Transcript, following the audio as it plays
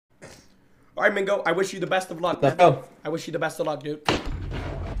All right, Mingo. I wish you the best of luck, man. Let's go. I wish you the best of luck, dude.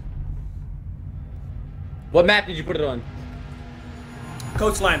 What map did you put it on?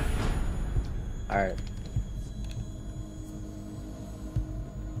 Coastline. All right.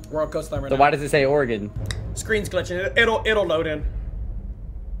 We're on coastline right So now. why does it say Oregon? Screen's glitching. It'll load in.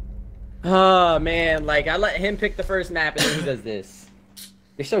 Oh man, like I let him pick the first map and then he does this.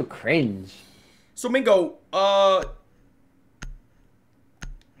 You're so cringe. So Mingo,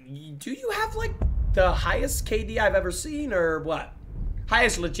 do you have like the highest KD I've ever seen, or what?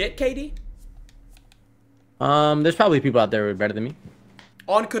 Highest legit KD? There's probably people out there who are better than me.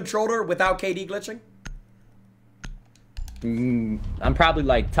 On controller without KD glitching? I'm probably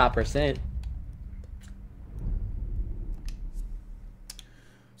like top percent.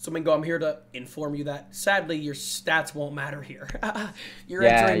 So Mingo, I'm here to inform you that sadly your stats won't matter here. You're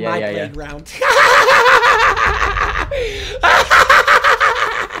Yeah, entering yeah, my yeah, playground.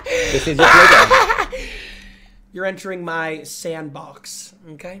 This is your playground. You're entering my sandbox,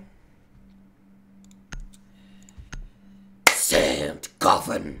 okay? Sand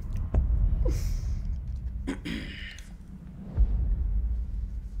coffin.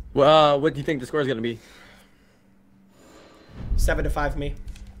 Well, what do you think the score is gonna be? 7-5 me.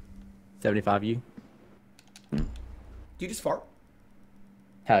 75 you? Do you just fart?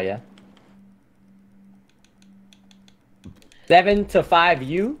 Hell yeah. 7-5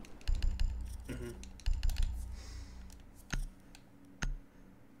 you?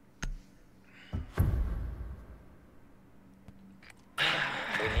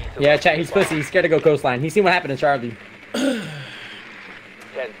 Yeah, chat, he's pussy. He's scared to go coastline. He's seen what happened to Charlie. 10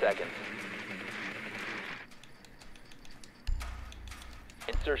 seconds.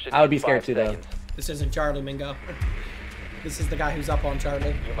 Insertion. I would be in scared 5 too, though. seconds. This isn't Charlie, Mingo. This is the guy who's up on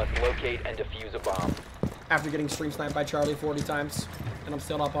Charlie. You must locate and defuse a bomb. After getting stream sniped by Charlie 40 times, and I'm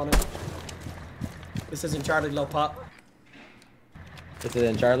still up on him. This isn't Charlie, Lil Pup. This is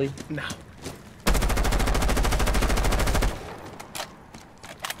in Charlie. No.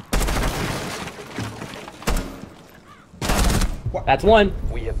 That's one.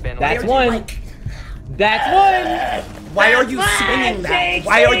 We have been. That's Why are you, one. like- That's one. Why are you That's swinging one, that?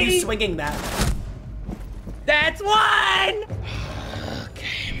 Why are you Jynxzi. swinging that? That's one.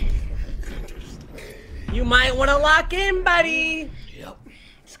 Okay. You might want to lock in, buddy. Yep.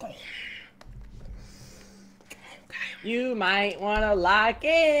 Let's go. Okay. You might want to lock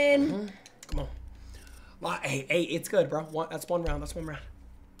in. Come on. Well, hey, it's good, bro. That's one round. That's one round.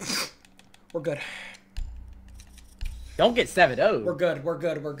 We're good. Don't get 7-0. We're good. We're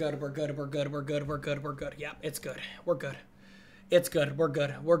good. We're good. We're good. We're good. We're good. We're good. We're good. Yep, it's good. We're good. It's good. We're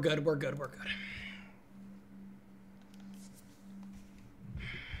good. We're good. We're good. We're good.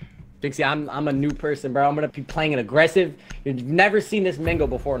 Jynxzi, I'm a new person, bro. I'm gonna be playing an aggressive. You've never seen this Mingo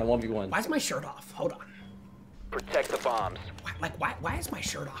before in a 1v1. Why is my shirt off? Hold on. Protect the bombs. Why is my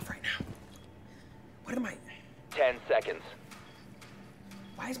shirt off right now? What am I? 10 seconds.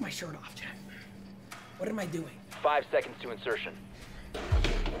 Why is my shirt off, Chad? What am I doing? 5 seconds to insertion.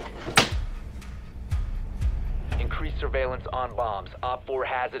 Increased surveillance on bombs. Op 4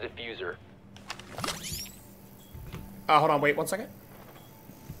 has a diffuser. Hold on. Wait 1 second.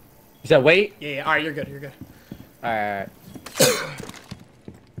 You said wait? Yeah. All right. You're good. You're good. Alright.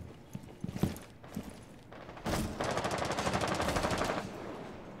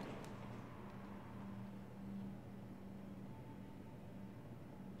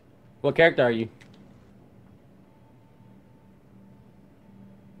 What character are you?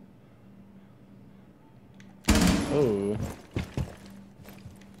 Oh.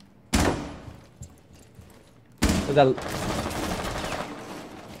 Is that... A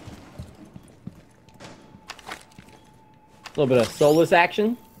little bit of soulless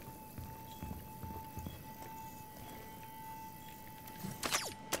action.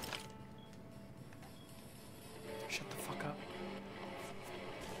 Shut the fuck up.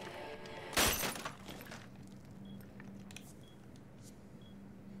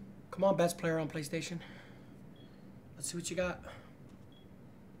 Come on, best player on PlayStation. Let's see what you got.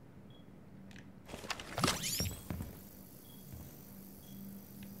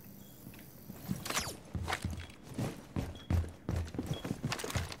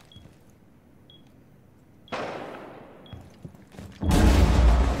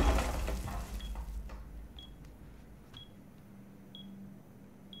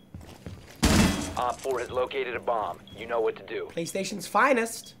 Op 4 has located a bomb. You know what to do. PlayStation's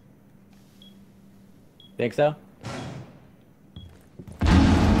finest. Think so?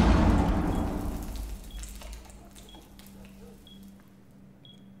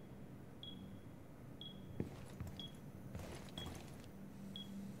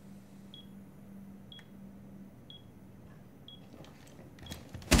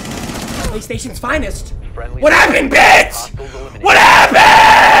 PlayStation's finest. Friendly What happened, bitch? hostiles eliminated. What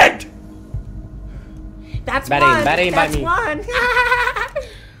happened? That's That one. ain't- that ain't by That's me. one.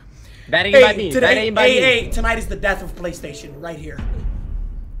 That ain't by me. That today, ain't by me. hey, tonight is the death of PlayStation, right here.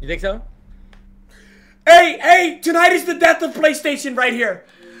 You think so? Hey, tonight is the death of PlayStation, right here.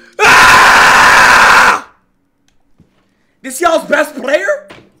 Ah! This y'all's best player?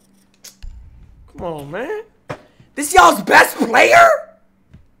 Come on, man. This y'all's best player?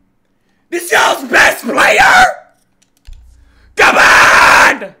 This y'all's best player? Come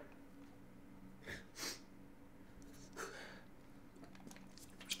on!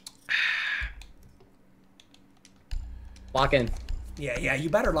 Lock in. Yeah, you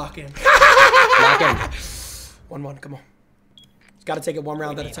better lock in. Lock in. 1-1, come on. Gotta take it one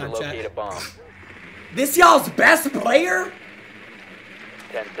round We at a need to time, locate a chat. bomb. This y'all's best player?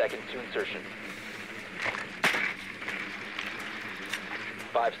 10 seconds to insertion.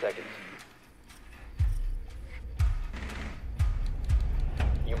 5 seconds.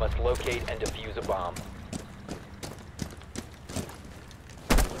 You must locate and defuse a bomb.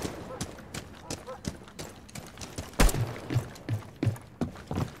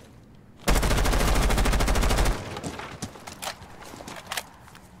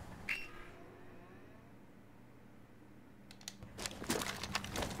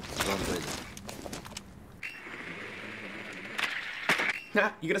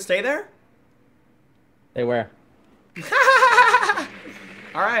 You gonna stay there? Hey, where?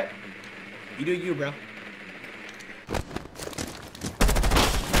 Alright. You do you, bro.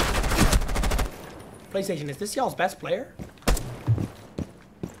 PlayStation, is this y'all's best player?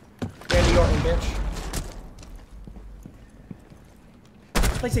 Randy Orton, bitch.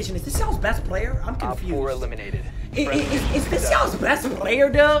 PlayStation, is this y'all's best player? I'm Op 4 confused. eliminated. Is this y'all's best player,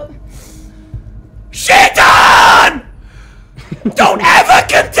 dude? Shit on! Don't ever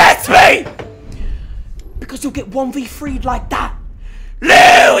contest me! Because you'll get 1v3'd like that.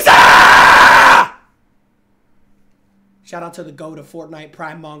 Loser! Shout out to the GOAT of Fortnite,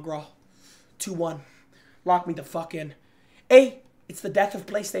 Prime Mongrel. 2-1. Lock me the fuck in. Hey, it's the death of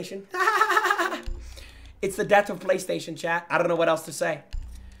PlayStation. It's the death of PlayStation, chat. I don't know what else to say.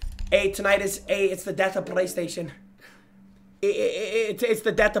 Hey, tonight is... Hey, it's the death of PlayStation. It's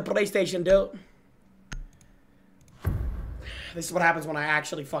the death of PlayStation, dude. This is what happens when I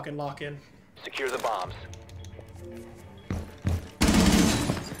actually fucking lock in. Secure the bombs.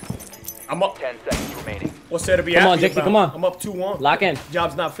 I'm up. 10 seconds remaining. What's there to be Come on, happy Jynxzi, about? come on. I'm up 2-1. Lock in.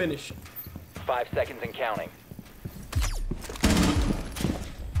 Job's not finished. 5 seconds and counting.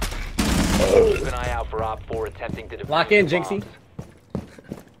 Keep an eye out for Op 4 attempting to defuse Lock in, the Jynxzi. bombs.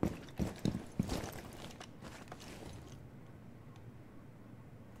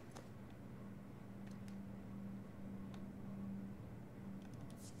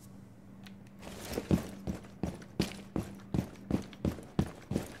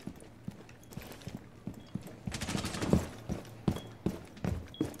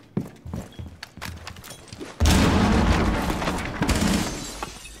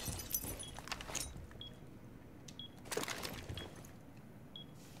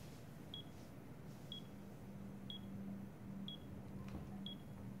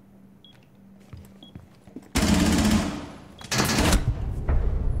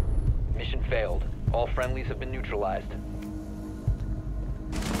 Mission failed. All friendlies have been neutralized.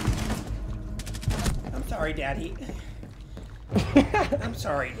 I'm sorry, Daddy. I'm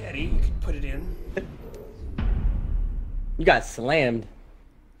sorry, Daddy. You can put it in. You got slammed.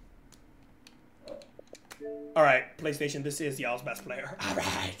 All right, PlayStation. This is y'all's best player. All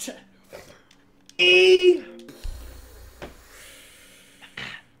right. E.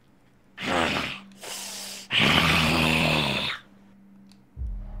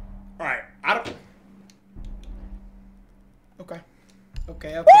 All right. I don't. Okay.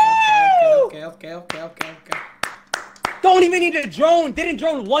 Don't even need a drone. Didn't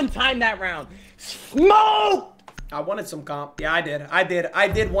drone one time that round. Smoke! I wanted some comp. Yeah, I did. I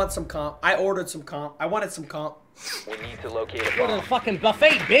did want some comp. I ordered some comp. I wanted some comp. We need to locate a Go to the bomb. fucking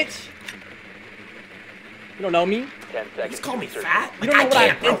buffet, bitch. You don't know me. 10 seconds. Just call me to insertion. fat. You don't know what I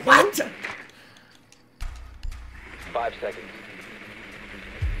can't, been bro. What? 5 seconds.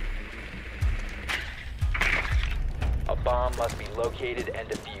 A bomb must be located and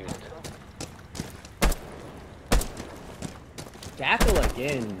defused. Jackal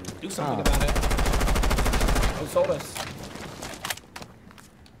again. Do something Oh. about it. Who sold us?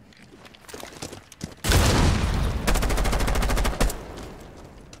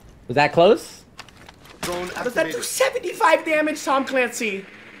 Was that close? How does that do 75 damage, Tom Clancy?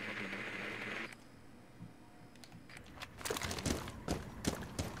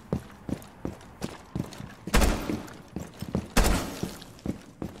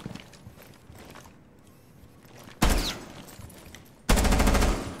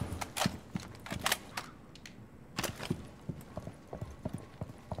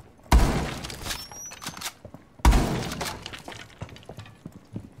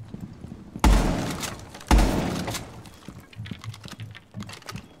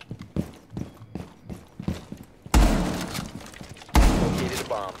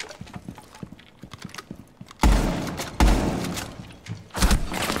 bomb.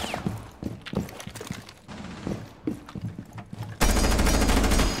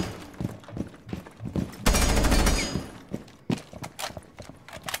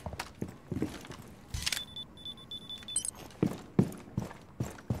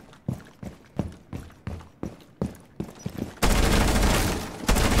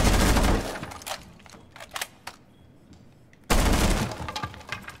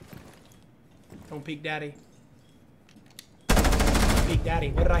 Don't peek daddy. Peek daddy.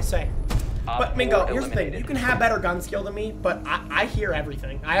 What did I say? But Mingo, here's the thing. You can have better gun skill than me, but I hear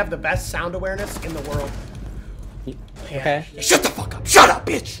everything. I have the best sound awareness in the world. Okay. Yeah, shut the fuck up. Shut up,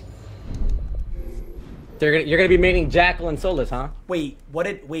 bitch. You're gonna be making Jackal and Solus, huh? Wait, what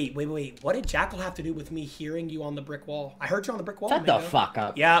did what did Jackal have to do with me hearing you on the brick wall? I heard you on the brick wall. Shut the fuck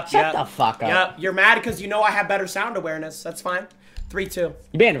up. Yep. Shut the fuck up. Yep. You're mad because you know I have better sound awareness. That's fine. 3-2.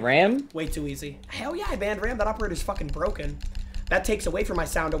 You banned Ram? Way too easy. Hell yeah, I banned Ram. That operator's fucking broken. That takes away from my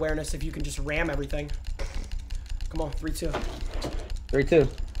sound awareness if you can just ram everything. Come on, 3-2. 3-2.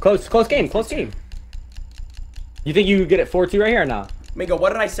 Close game. Close game. You think you could get it 4-2 right here or not? Mingo, what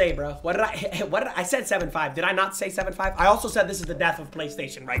did I say, bro? What did I said 7-5. Did I not say 7-5? I also said this is the death of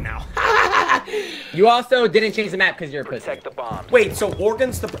PlayStation right now. You also didn't change the map because you're a pussy. Protect the bomb. Wait, so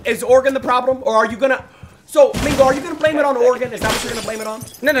is Oregon the problem? Or are you gonna... So, Mingo, are you gonna blame it on Oregon? Is that what you're gonna blame it on?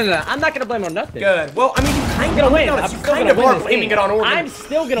 No. I'm not gonna blame it on nothing. Good. Well, I mean, you kind gonna of win. You I'm still kind gonna of win are this blaming game. it on Oregon. I'm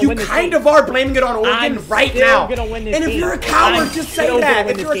still gonna win this game. You kind of are blaming it on Oregon I'm right still now. gonna win this and if game. you're a coward, I'm just say still that. gonna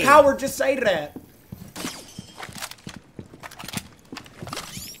win If you're a this coward, just say that.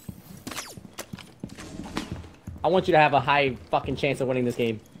 I want you to have a high fucking chance of winning this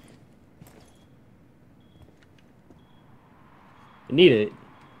game. You need it.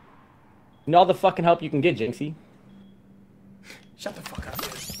 You know all the fucking help you can get, Jynxzi. Shut the fuck up,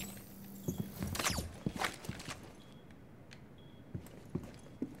 dude.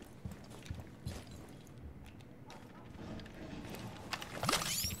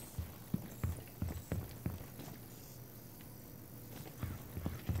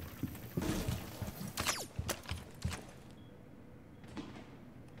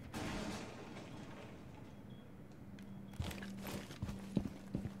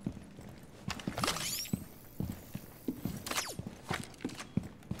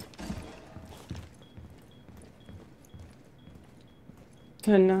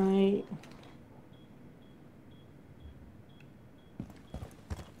 Tonight.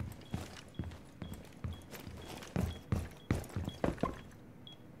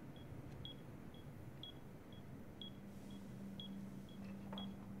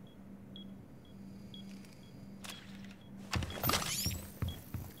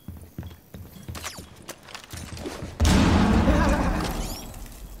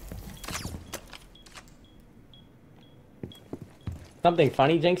 Something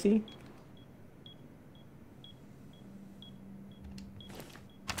funny, Jynxzi?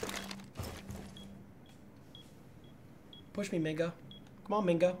 Push me, Mingo. Come on,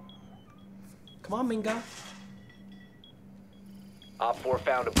 Mingo. Come on, Mingo. Op 4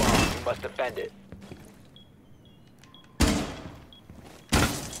 found a bomb. You must defend it.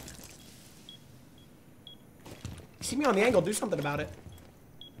 See me on the angle. Do something about it.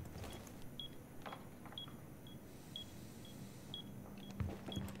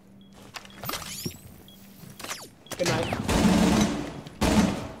 Good night.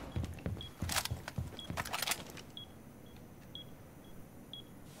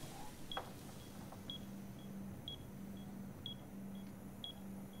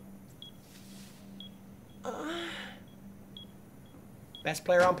 Best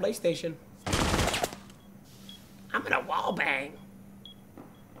player on PlayStation. I'm gonna wall bang.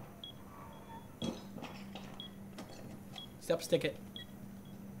 Step stick it.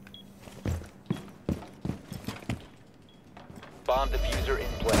 Bomb diffuser in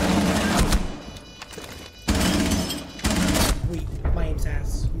place. Wait, my aim's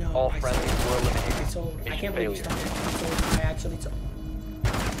ass. No. All I friendlies sold. were eliminated. I sold. I Mission can't believe you failure. started. I sold. I actually sold.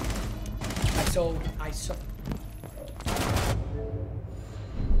 I sold.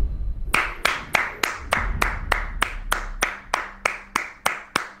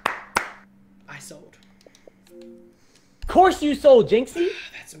 I sold. Of course you sold, Jynxzi.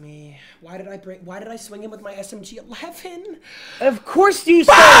 That's me. Why did I swing him with my SMG 11? Of course you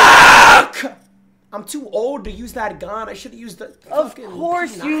sold. Fuck! I'm too old to use that gun. I should have used the Of fucking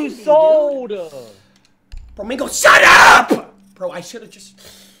course P90, you dude. sold. Bro, Mingo, shut up! Bro, I should have just...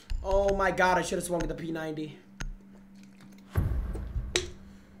 Oh my god, I should have swung with the P90.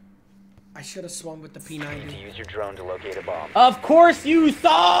 I should have swung with the You need to P90. use your drone to locate a bomb. Of course you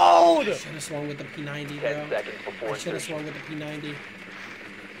sold! I should have swung with the P90, 10 bro. seconds before I should have insertion. swung with the P90.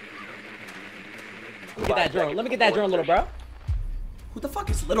 Let me get that drone. Let me get that drone, little bro. Who the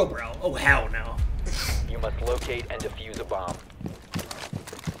fuck is little bro? Oh, hell no. You must locate and defuse a bomb.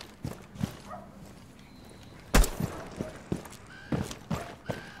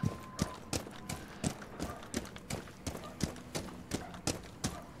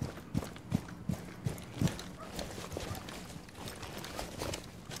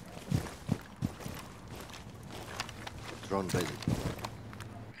 Drone ready.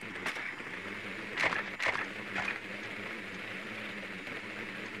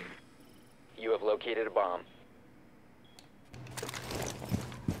 You have located a bomb.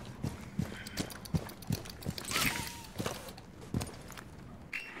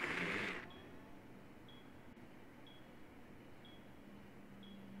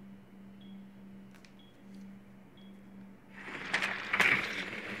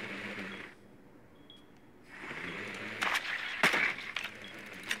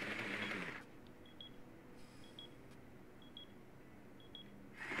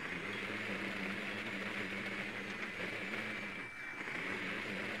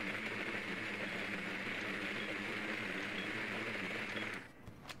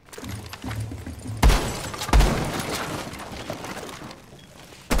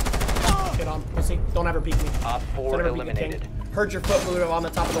 Get on, pussy. Don't ever peek me. Op 4 Don't ever peek me, king. eliminated. Heard your foot move on the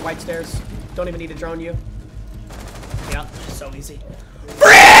top of the white stairs. Don't even need to drone you. Yeah, so easy.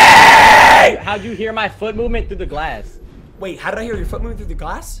 How'd you hear my foot movement through the glass? Wait, how did I hear your foot moving through the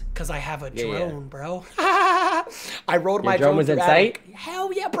glass? Because I have a Yeah, yeah. drone, bro. I rode my drone was through in attic. sight?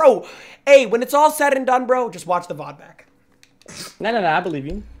 Hell yeah, bro. Hey, when it's all said and done, bro, just watch the VOD back. No, I believe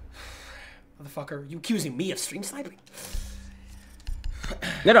you. Motherfucker, you accusing me of stream sniping?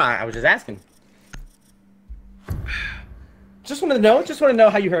 No, I was just asking. Just want to know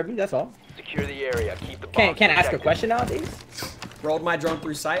how you heard me, that's all. Secure the area. Keep the bomb Can't ask a protected. question nowadays? Rolled my drone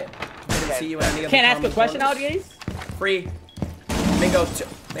through sight. Didn't see you in any of the Can't ask a common question corners. nowadays? Free. Mingo,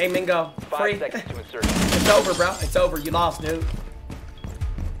 hey Mingo, 5 free. seconds to insertion. It's over, bro. It's over. You lost, dude.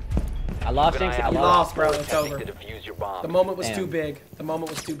 I lost Keep an eye Jynxzi. out I for lost. lost, bro. Op 4 It's attempting over. to defuse your bomb. The moment was Damn. too big. The moment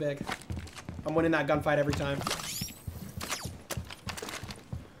was too big. I'm winning that gunfight every time.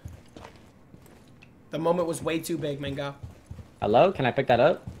 The moment was way too big, Mingo. Hello? Can I pick that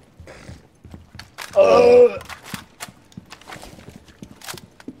up?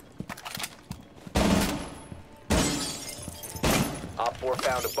 Op 4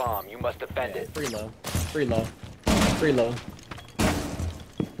 found a bomb. You must defend it. Free low. Free low. Free low.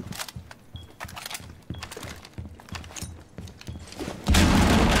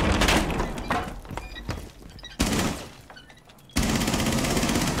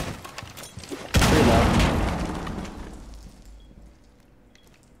 Free low.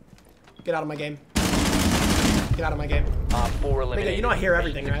 Get out of my game. Get out of my game. Op 4 eliminated. you know I hear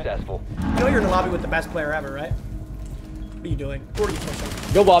everything, Mission right? Successful. You know you're in the lobby with the best player ever, right? What are you doing? Who are you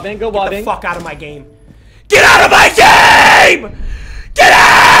pushing? Go Wobbing, go Get the Wobbing. fuck out of my game. Get out of my game! Get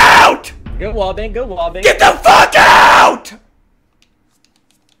out! Go Wobbing, go Wobbing. Get the fuck out!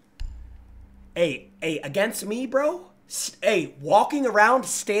 Hey, against me, bro? Hey, walking around,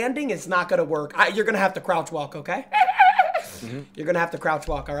 standing is not gonna work. You're gonna have to crouch walk, okay? You're gonna have to crouch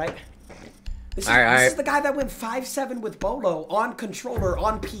walk, all right? This is the guy that went 5-7 with Bolo on controller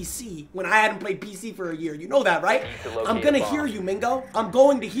on PC when I hadn't played PC for a year. You know that, right? to locate I'm gonna a bomb. hear you, Mingo. I'm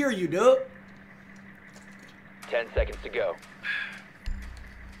going to hear you, dude. 10 seconds to go.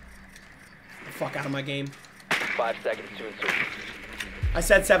 Get the fuck out of my game. 5 seconds to insert. I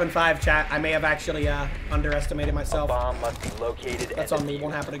said 7-5, chat. I may have actually underestimated myself. Bomb must be located That's and on me. defused.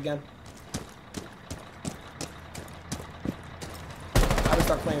 Won't happen again. I would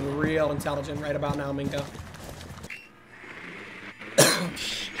start playing real intelligent right about now, Mingo.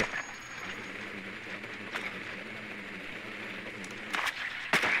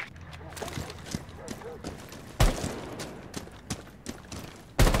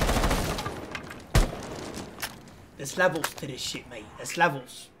 There's levels to this shit, mate. There's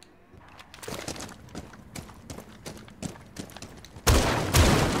levels.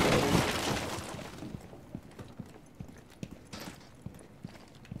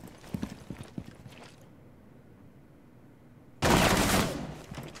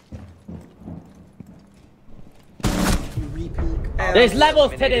 You re-peek. There's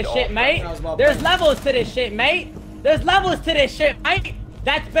levels to this shit, mate. That was well There's played. levels to this shit, mate. There's levels to this shit, mate.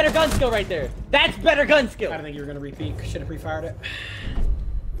 That's better gun skill right there. That's better gun skill. I don't think you were gonna re-peek. Should have pre-fired it.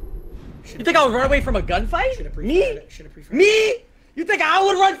 You think I would run away from a gunfight? Should have pre-fired Me? it. Should have pre-fired it. Me? You think I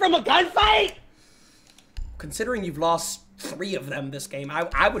would run from a gunfight? Considering you've lost 3 of them this game,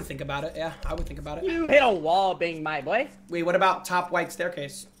 I would think about it. Yeah, I would think about it. You hit a wall, bang, my boy. Wait, what about top white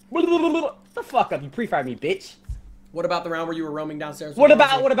staircase? The fuck up, you pre-fired me, bitch. What about the round where you were roaming downstairs? What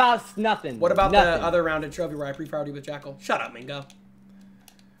about nothing? What about nothing. the other round at trophy where I pre-fired you with Jackal? Shut up, Mingo.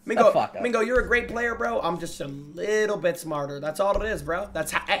 The fuck up. Mingo, you're a great player, bro. I'm just a little bit smarter. That's all it is, bro.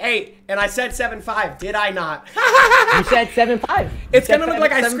 That's hey, and I said 7-5, did I not? You said 7-5. It's gonna look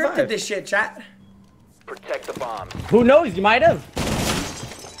like I scripted this shit, chat. Protect the bomb. Who knows? You might have.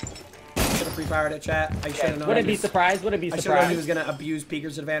 Should have pre-fired it, chat. I should have known. Wouldn't be surprised. Wouldn't be I should have known he surprised. was gonna abuse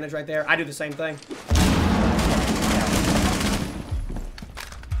Peeker's advantage right there. I do the same thing.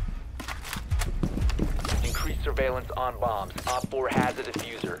 Increased surveillance on bombs. Op 4 has a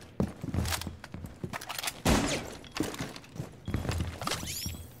diffuser.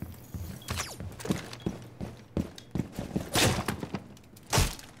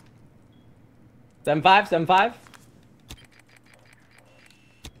 Seven five.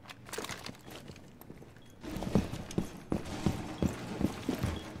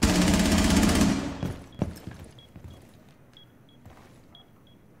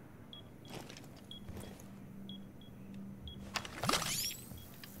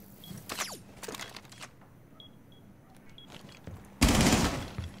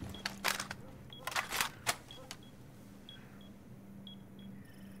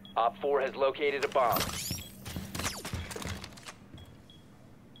 Op 4 has located a bomb.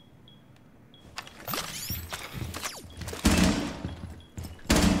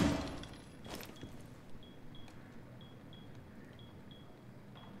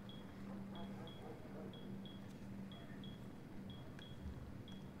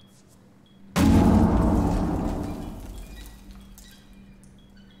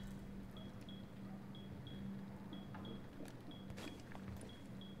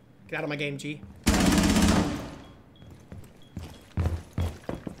 Get out of my game, G.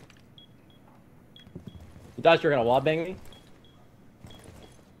 You thought you were gonna wallbang me?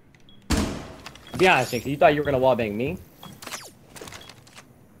 Be honest, Jynxzi. You thought you were gonna wallbang me?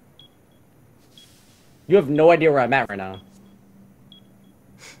 You have no idea where I'm at right now.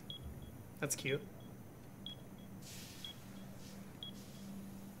 That's cute.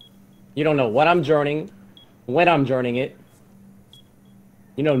 You don't know what I'm journing, when I'm journing it.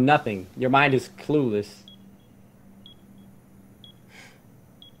 You know nothing. Your mind is clueless.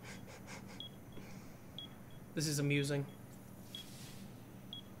 This is amusing.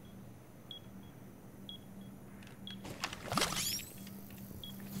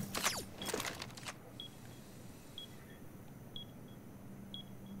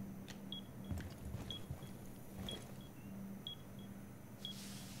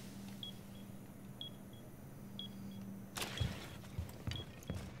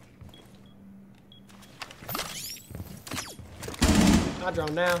 I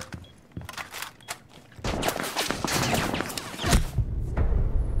drone now.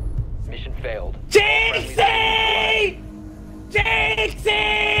 Mission failed. Jynxzi!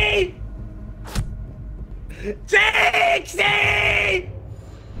 Jynxzi! Jynxzi!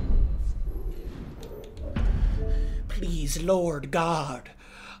 Please, Lord God,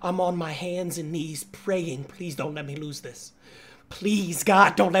 I'm on my hands and knees praying. Please don't let me lose this. Please,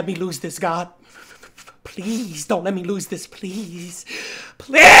 God, don't let me lose this, God. Please, don't let me lose this, please.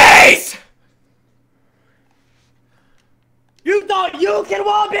 Please! You thought you can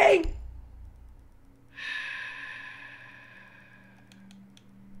wallbang?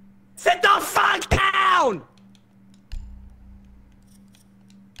 Sit the fuck down!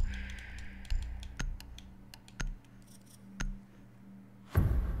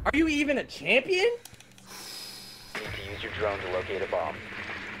 Are you even a champion? Need to use your drone to locate a bomb.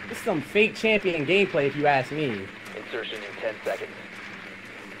 This is some fake champion gameplay if you ask me. Insertion in 10 seconds.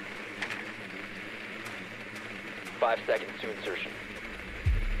 5 seconds to insertion.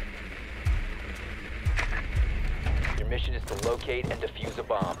 Your mission is to locate and defuse a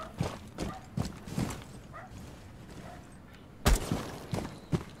bomb.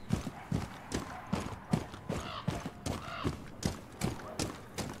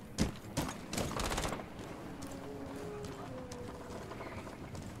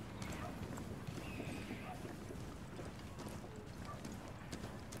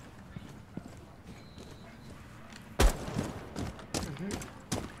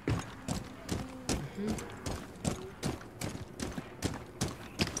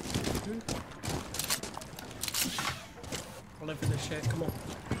 I live for this shit. Come on.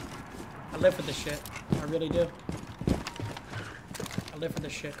 I live for this shit. I really do. I live for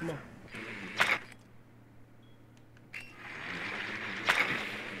this shit. Come on.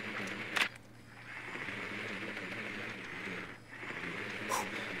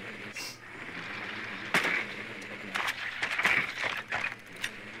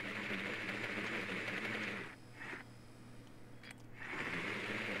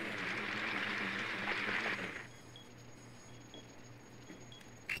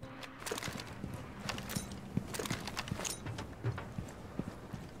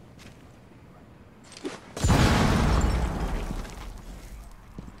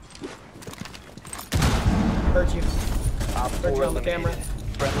 Heard you. Op Heard 4 you on the camera.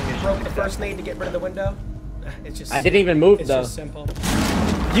 eliminated. Friendly mission Broke the first successful. nade to get rid of the window. It's just. I didn't even move It's though. just simple.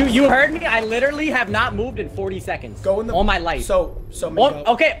 You heard me? I literally have not moved in 40 seconds. Go in the. All my life. So Mingo.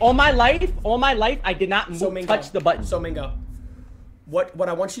 Okay, all my life, I did not move, So Mingo. touch the button. So Mingo. What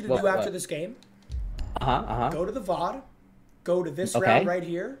I want you to do after What? this game? Uh-huh. Go to the VOD. Go to this Okay. round right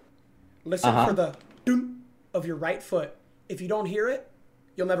here. Listen for the doom of your right foot. If you don't hear it,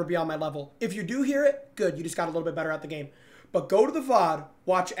 you'll never be on my level. If you do hear it, good. You just got a little bit better at the game. But go to the VOD.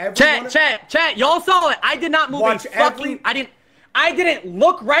 Watch every. Chat. Y'all saw it. I did not move Watch a fucking. I didn't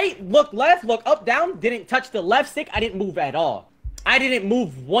look right, look left, look up, down. Didn't touch the left stick. I didn't move at all. I didn't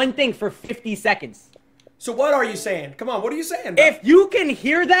move one thing for 50 seconds. So what are you saying? Come on, what are you saying, bro? If you can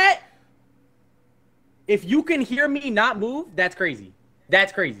hear that, if you can hear me not move, that's crazy.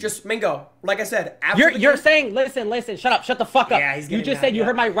 That's crazy. Just Mingo, like I said, after You're saying, listen, shut up, shut the fuck up. Yeah, he's you getting just mad, said you yeah.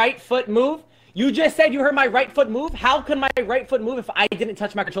 heard my right foot move. You just said you heard my right foot move. How can my right foot move if I didn't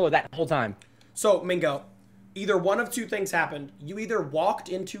touch my controller that whole time? So Mingo, either one of two things happened. You either walked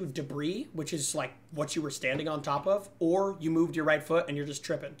into debris, which is like what you were standing on top of, or you moved your right foot and you're just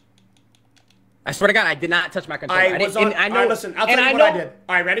tripping. I swear to God, I did not touch my controller. I was on. I know. All right, listen, I'll tell you what I did.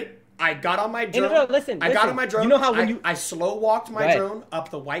 All right, ready? I got on my drone. No, listen. I got on my drone. You know how when I slow walked my drone up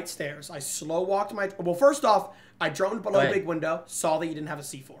the white stairs. I slow walked my. Well, first off, I droned below big window. Saw that you didn't have a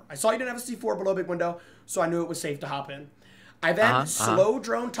C4. I saw you didn't have a C4 below big window, so I knew it was safe to hop in. I then slow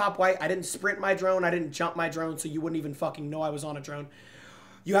drone top white. I didn't sprint my drone. I didn't jump my drone, so you wouldn't even fucking know I was on a drone.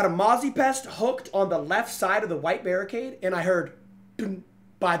 You had a Mozzie Pest hooked on the left side of the white barricade, and I heard dun,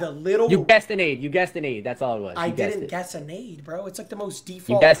 by the little. You guessed an aid. You guessed an aid. That's all it was. I You guessed didn't it. guess a nade, bro. It's like the most default.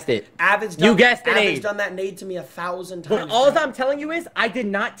 You guessed it. Avid's done, You guessed an Avid's aid. done that nade to me 1,000 times. But all bro. I'm telling you is, I did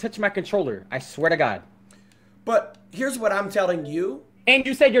not touch my controller. I swear to God. But here's what I'm telling you. And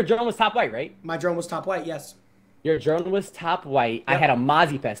you said your drone was top white, right? My drone was top white, yes. Your drone was top white. I Yep. had a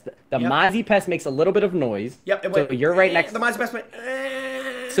Mozzie Pest. The Yep. Mozzie Pest makes a little bit of noise. Yep. It So went, you're right next. The Mozzie Pest went.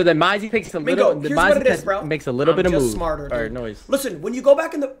 So the Mozzie makes a Mingo, little. The here's what Mozzie it is, Pest bro. makes a little bit of just move smarter, or dude. noise. Listen, when you go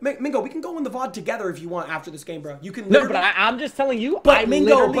back in the Mingo, we can go in the VOD together if you want after this game, bro. You can. No, Literally, but I'm just telling you. But I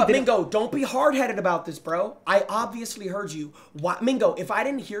Mingo, literally but didn't- Mingo, don't be hard-headed about this, bro. I obviously heard you. Why, Mingo, if I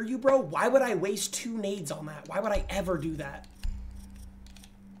didn't hear you, bro, why would I waste 2 nades on that? Why would I ever do that?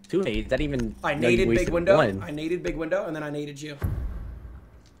 2 nades. That even. I no, you naded big wasted window. one. I naded big window, and then I naded you.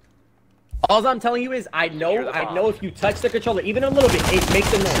 All I'm telling you is, I know if you touch the controller, even a little bit, it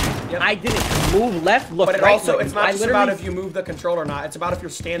makes a noise. Yep. I didn't move left, look But it right. also, look, it's not I just about literally- if you move the controller or not. It's about if you're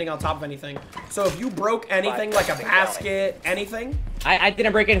standing on top of anything. So if you broke anything, like a seconds basket, anything, I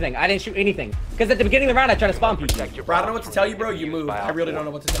didn't break anything. I didn't shoot anything. Because at the beginning of the round, I tried to spawn people. Protect your bro, I don't know what bombs to tell from you, bro. being You used moved. by I Op really 4. don't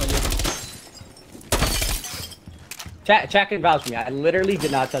know what to tell you. Chat can vouch for me. I literally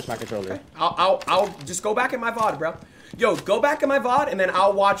did not touch my controller. I'll just go back in my VOD, bro. Yo, go back in my VOD, and then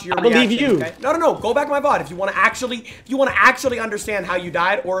I'll watch your I believe reaction, you. Okay? No. Go back in my VOD if you want to actually understand how you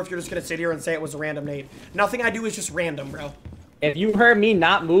died, or if you're just gonna sit here and say it was a random nade. Nothing I do is just random, bro. If you heard me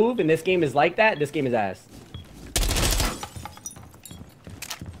not move and this game is like that, this game is ass.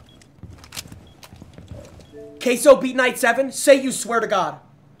 Queso beat Night 7. Say you swear to God.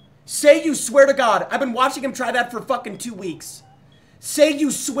 Say you swear to God. I've been watching him try that for fucking 2 weeks. Say you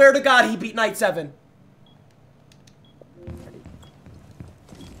swear to God he beat Night 7.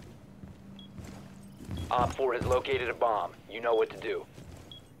 Op 4 has located a bomb. You know what to do.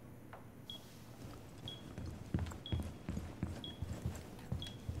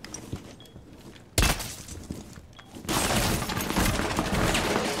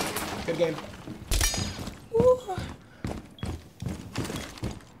 Good game.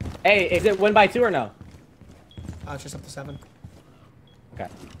 Hey, is it 1 by 2 or no? It's just up to 7. Okay.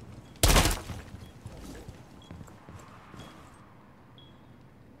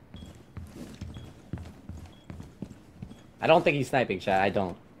 I don't think he's sniping, chat. I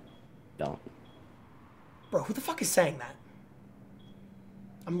don't. Bro, who the fuck is saying that?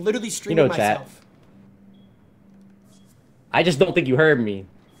 I'm literally streaming chat. myself. I just don't think you heard me.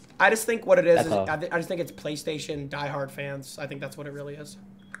 I just think what it is, That's all. I just think it's PlayStation diehard fans. I think that's what it really is.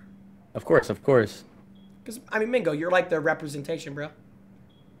 Of course. Because, I mean, Mingo, you're like the representation, bro.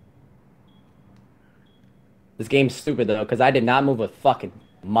 This game's stupid, though, because I did not move a fucking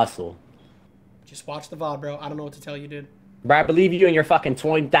muscle. Just watch the VOD, bro. I don't know what to tell you, dude. Bro, I believe you in your fucking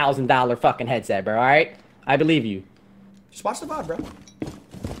 $20,000 fucking headset, bro, alright? I believe you. Just watch the VOD, bro.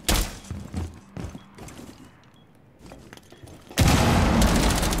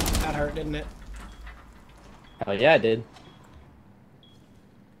 That hurt, didn't it? Hell yeah, I did.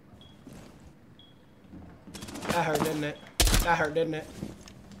 That hurt, didn't it? That hurt, didn't it?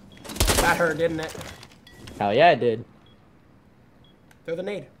 That hurt, didn't it? Hell yeah, it did. Throw the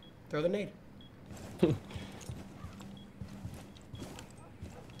nade. Throw the nade.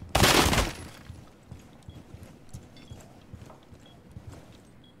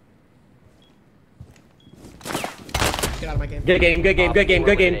 Get out of my game. Good game, good game, good game,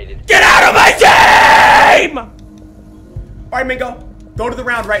 good game. Get out of my game! All right, Mingo. Go to the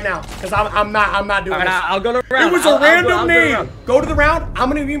round right now, because I'm not doing All right, this. I'll go to the round. It was a random I'll name. Go to the round. I'm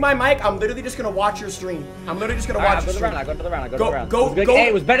gonna mute my mic. I'm literally just gonna watch your stream. I'm literally just gonna watch your stream. I go to the round. Go. Hey,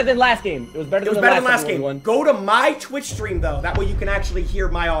 it was better than last game. It was better than last game. Go to my Twitch stream though. That way you can actually hear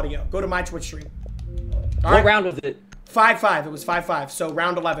my audio. Go to my Twitch stream. All right. What round was it? 5-5. It was 5-5. So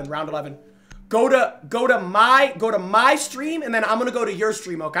round 11. Round 11. Go to my stream, and then I'm gonna go to your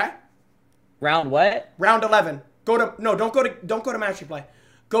stream. Okay. Round what? Round 11. Don't go to Match Replay.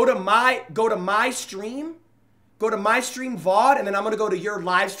 Go to my stream. Go to my stream VOD, and then I'm gonna go to your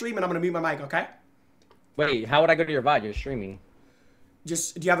live stream, and I'm gonna mute my mic. Okay. Wait, how would I go to your VOD? You're streaming. Do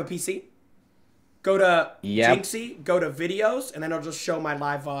you have a PC? Go to Yep. Jynxzi, go to videos, and then it'll just show my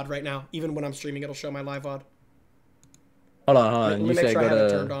live VOD right now. Even when I'm streaming, it'll show my live VOD. Hold on. Let me make sure I have it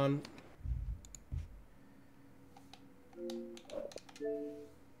turned on.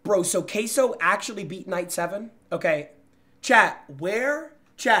 Bro, so Queso actually beat Night 7? Okay. Chat, where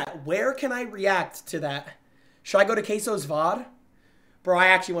can I react to that? Should I go to Queso's VOD? Bro, I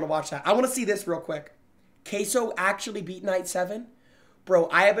actually want to watch that. I want to see this real quick. Queso actually beat Night 7? Bro,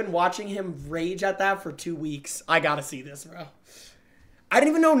 I have been watching him rage at that for 2 weeks. I gotta see this, bro. I didn't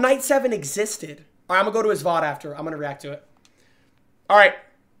even know Night 7 existed. All right, I'm gonna go to his VOD after. I'm gonna react to it. All right.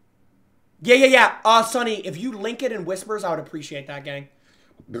 Yeah. Sonny, if you link it in Whispers, I would appreciate that, gang.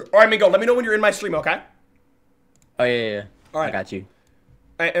 All right, Mingo, let me know when you're in my stream, okay? Oh, yeah. All right. I got you.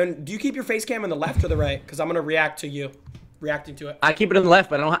 All right, and do you keep your face cam on the left or the right? Because I'm going to react to you. Reacting to it. I keep it on the left,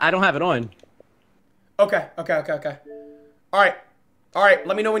 but I don't have it on. Okay. All right,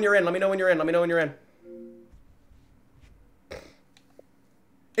 let me know when you're in. Let me know when you're in.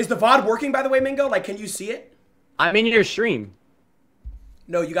 Is the VOD working, by the way, Mingo? Like, can you see it? I'm in your stream.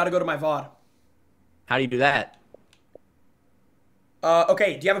 No, you got to go to my VOD. How do you do that?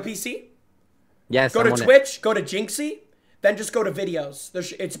 Okay, do you have a PC? Yes, Go to Twitch, go to Jynxzi, then just go to videos.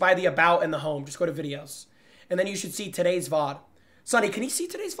 It's by the about and the home. Just go to videos. And then you should see today's VOD. Sonny, can you see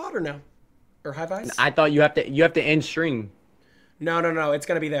today's VOD or no? Or High Vice? I thought you have to end stream. No. It's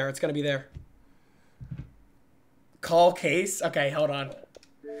gonna be there. It's gonna be there. Call Case? Okay, hold on.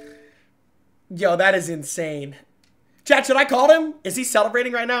 Yo, that is insane. Chat, should I call him? Is he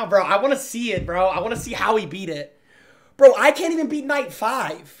celebrating right now? Bro, I want to see it, bro. I want to see how he beat it. Bro, I can't even beat Night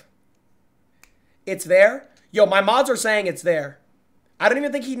 5. It's there? Yo, my mods are saying it's there. I don't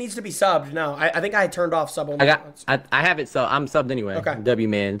even think he needs to be subbed. No, I think I turned off sub only. I have it, so I'm subbed anyway. Okay.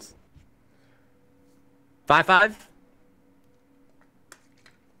 W-mans. 5-5?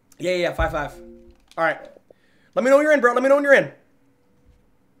 Yeah, 5-5. All right. Let me know when you're in, bro. Let me know when you're in.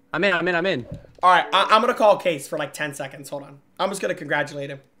 I'm in. All right, I'm going to call Case for like 10 seconds. Hold on. I'm just going to congratulate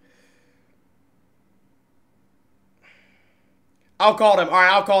him. I'll call him. All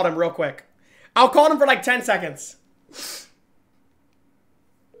right, I'll call him real quick. I'll call him for like 10 seconds.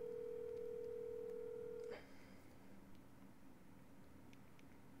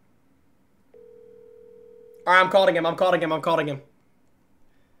 All right, I'm calling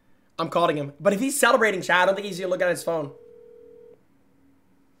him. But if he's celebrating, chat, I don't think he's going to look at his phone.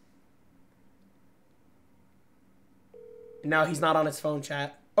 No, he's not on his phone,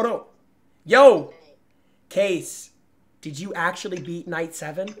 chat. Oh, no. Yo. Case. Did you actually beat Night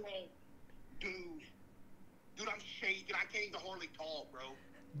 7? Dude, I'm shaking. I can't even hardly talk, bro.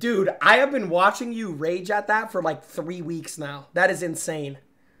 Dude, I have been watching you rage at that for like 3 weeks now. That is insane.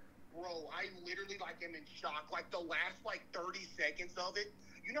 Bro, I literally am in shock. Like the last 30 seconds of it.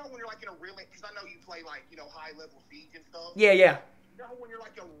 You know when you're in a real, because I know you play high level Siege and stuff. Yeah. You know when you're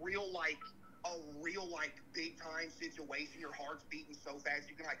a real big time situation, your heart's beating so fast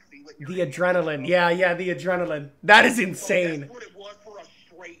you can feel it. The adrenaline. Yeah, the adrenaline. That is insane. That's what it was for a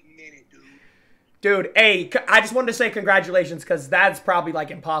straight minute, dude. Dude, hey, I just wanted to say congratulations because that's probably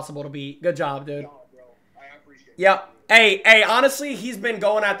impossible to beat. Good job, dude. Oh, bro. I appreciate it. Yep. Hey, honestly, he's been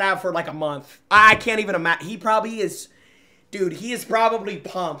going at that for a month. I can't even imagine. He probably is, dude, he is probably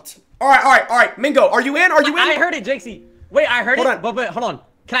pumped. All right. Mingo, are you in? I heard it, Jynxzi. Wait, I heard Hold it. on. But hold on.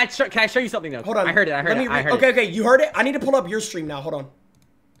 Can I show you something though? Hold on. I heard it. Okay, you heard it? I need to pull up your stream now. Hold on.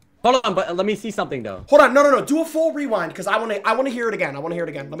 Hold on, but let me see something though. Hold on, no. Do a full rewind because I want to hear it again.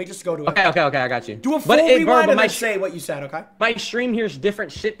 Let me just go to it. Okay, I got you. Do a full rewind bro, and then say what you said, okay? My stream hears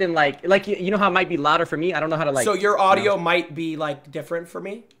different shit than like you know how it might be louder for me. I don't know how to like. So your audio might be like different for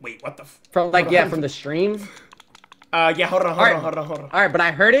me. Wait, what the? From from the stream. Yeah, hold on. All right, but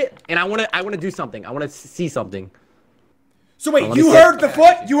I heard it, and I wanna do something. I wanna see something. So wait, you heard the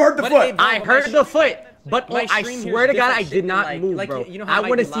foot? You heard the foot? I heard the foot. But I swear to God, I did not move, bro. You know I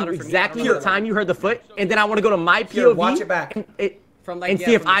want to see exactly what time you heard the foot, and then I want to go to my POV. Watch it back. And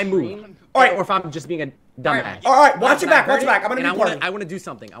see if I move. All right. Or if I'm just being a dumbass. All right, watch it back. I'm gonna mute party. I want to do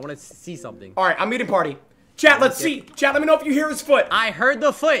something. I want to see something. All right, I'm muting party. Chat, let's see. Chat, let me know if you hear his foot. I heard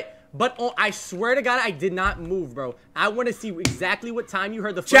the foot, but I swear to God, I did not move, bro. I want to see exactly what time you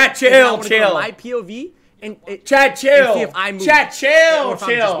heard the foot. Chat, chill. My POV. Chat, chill. And see if I move. Chat, chill. Or if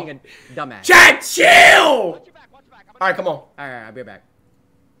I'm just being a dumbass. Chat, chill. All right, come on. All right, I'll be back.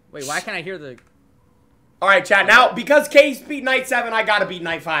 Wait, why can't I hear the... All right, chat. Now, because Case beat Night 7, I got to beat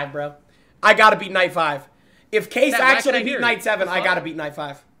Night 5, bro. I got to beat Night 5. If Case actually beat Night 7, I got to beat Night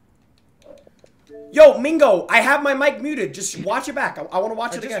 5. Yo, Mingo, I have my mic muted. Just watch it back. I want to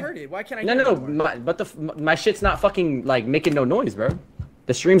watch it again. I just heard it. Why can't I hear it? No. My shit's not fucking, like, making no noise, bro.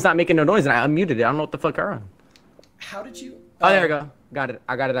 The stream's not making no noise, and I unmuted it. I don't know what the fuck are on. How did you... Oh, there we go. Got it.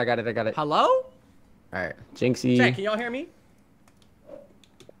 I got it. Hello? All right, Jynxzi. Chat, can y'all hear me?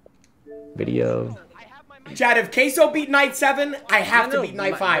 Video. Chat, if Queso beat Night 7, I have to beat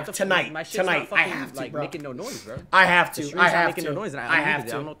Night 5 tonight. My shit's Tonight, not fucking, I have to, like, bro. making no noise, bro. I have to. I have making to. no noise, and I have to.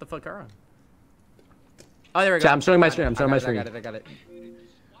 I don't know what the fuck are on. Oh, there we go. Chat, I'm showing my screen. I got it.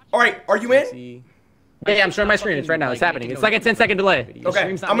 All right, are you in? Yeah, I'm showing my screen. It's right now. It's happening. It's like a 10-second delay. Okay,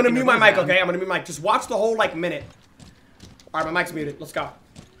 I'm gonna mute my mic. Okay, I'm gonna mute my mic. Just watch the whole like minute. All right, my mic's muted. Let's go.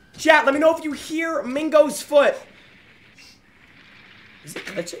 Chat, let me know if you hear Mingo's foot. Is it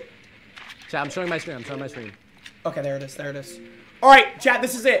glitching? Chat, I'm showing my screen. Okay, there it is. All right, chat,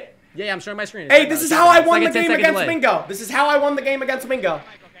 this is it. Yeah, I'm showing my screen. Hey, this is how I won the game against Mingo. This is how I won the game against Mingo. Okay,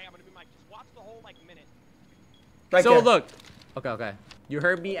 I'm gonna be Mike. Just watch the whole like minute. Right so there. look. Okay. You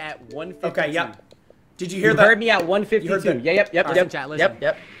heard me at 152. Okay, yep. Did you hear that? You heard me at 152. Yep. Chat, listen.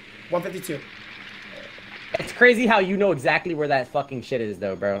 Yep. 152. It's crazy how you know exactly where that fucking shit is,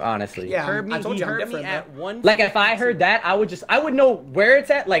 though, bro. Honestly. Yeah, I told you I'm different. Like if I heard that, I would know where it's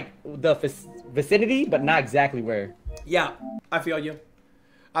at, like the vicinity, but not exactly where. Yeah, I feel you.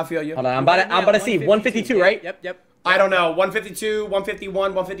 Hold on, I'm about to see 152, right? Yep. I don't know, 152, 151,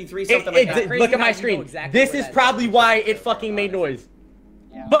 153, something like that. Look at my screen. This is probably why it fucking made noise.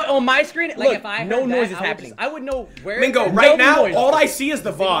 Yeah. But on my screen, look, if I no noise is happening. I would know where. Mingo, right now, all I see is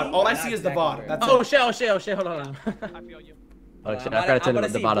the VOD. All I see is the VOD. That's oh shit, hold on. I feel you. Oh shit, I gotta turn the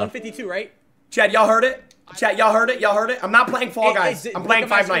VOD off. 152, right? Chad, y'all heard it? Chat, y'all heard it? I'm not playing Fall Guys. I'm playing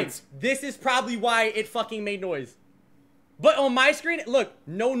Five Nights. This is probably why it fucking made noise. But on my screen, look,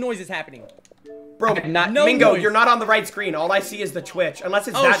 no noise is happening. Bro, no Mingo, noise. you're not on the right screen. All I see is the Twitch. Unless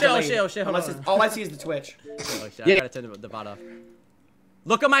it's that delayed. Unless it's, all I see is the Twitch. Oh shit, I gotta turn the VOD off.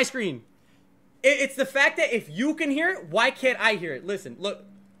 Look at my screen. It's the fact that if you can hear it, why can't I hear it? Listen, look.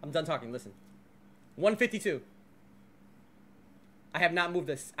 I'm done talking. Listen. 152. I have not moved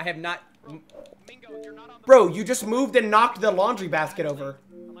this. I have not. Bro, you just moved and knocked the laundry basket over.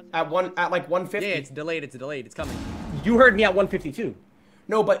 At like 150. Yeah, it's delayed. It's coming. You heard me at 152.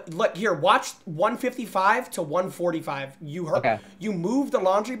 No, but look here. Watch 155 to 145. You heard. Okay. You moved the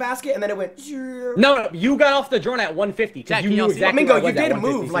laundry basket and then it went. No, you got off the drone at 150. Jack, you knew exactly. Mingo, you did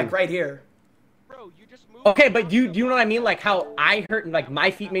move like right here. Bro, you just moved. Okay, but do you know what I mean? Like how I heard, like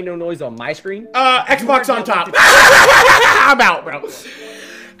my feet made no noise on my screen. Xbox on top. I'm out, bro.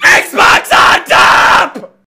 Xbox on top.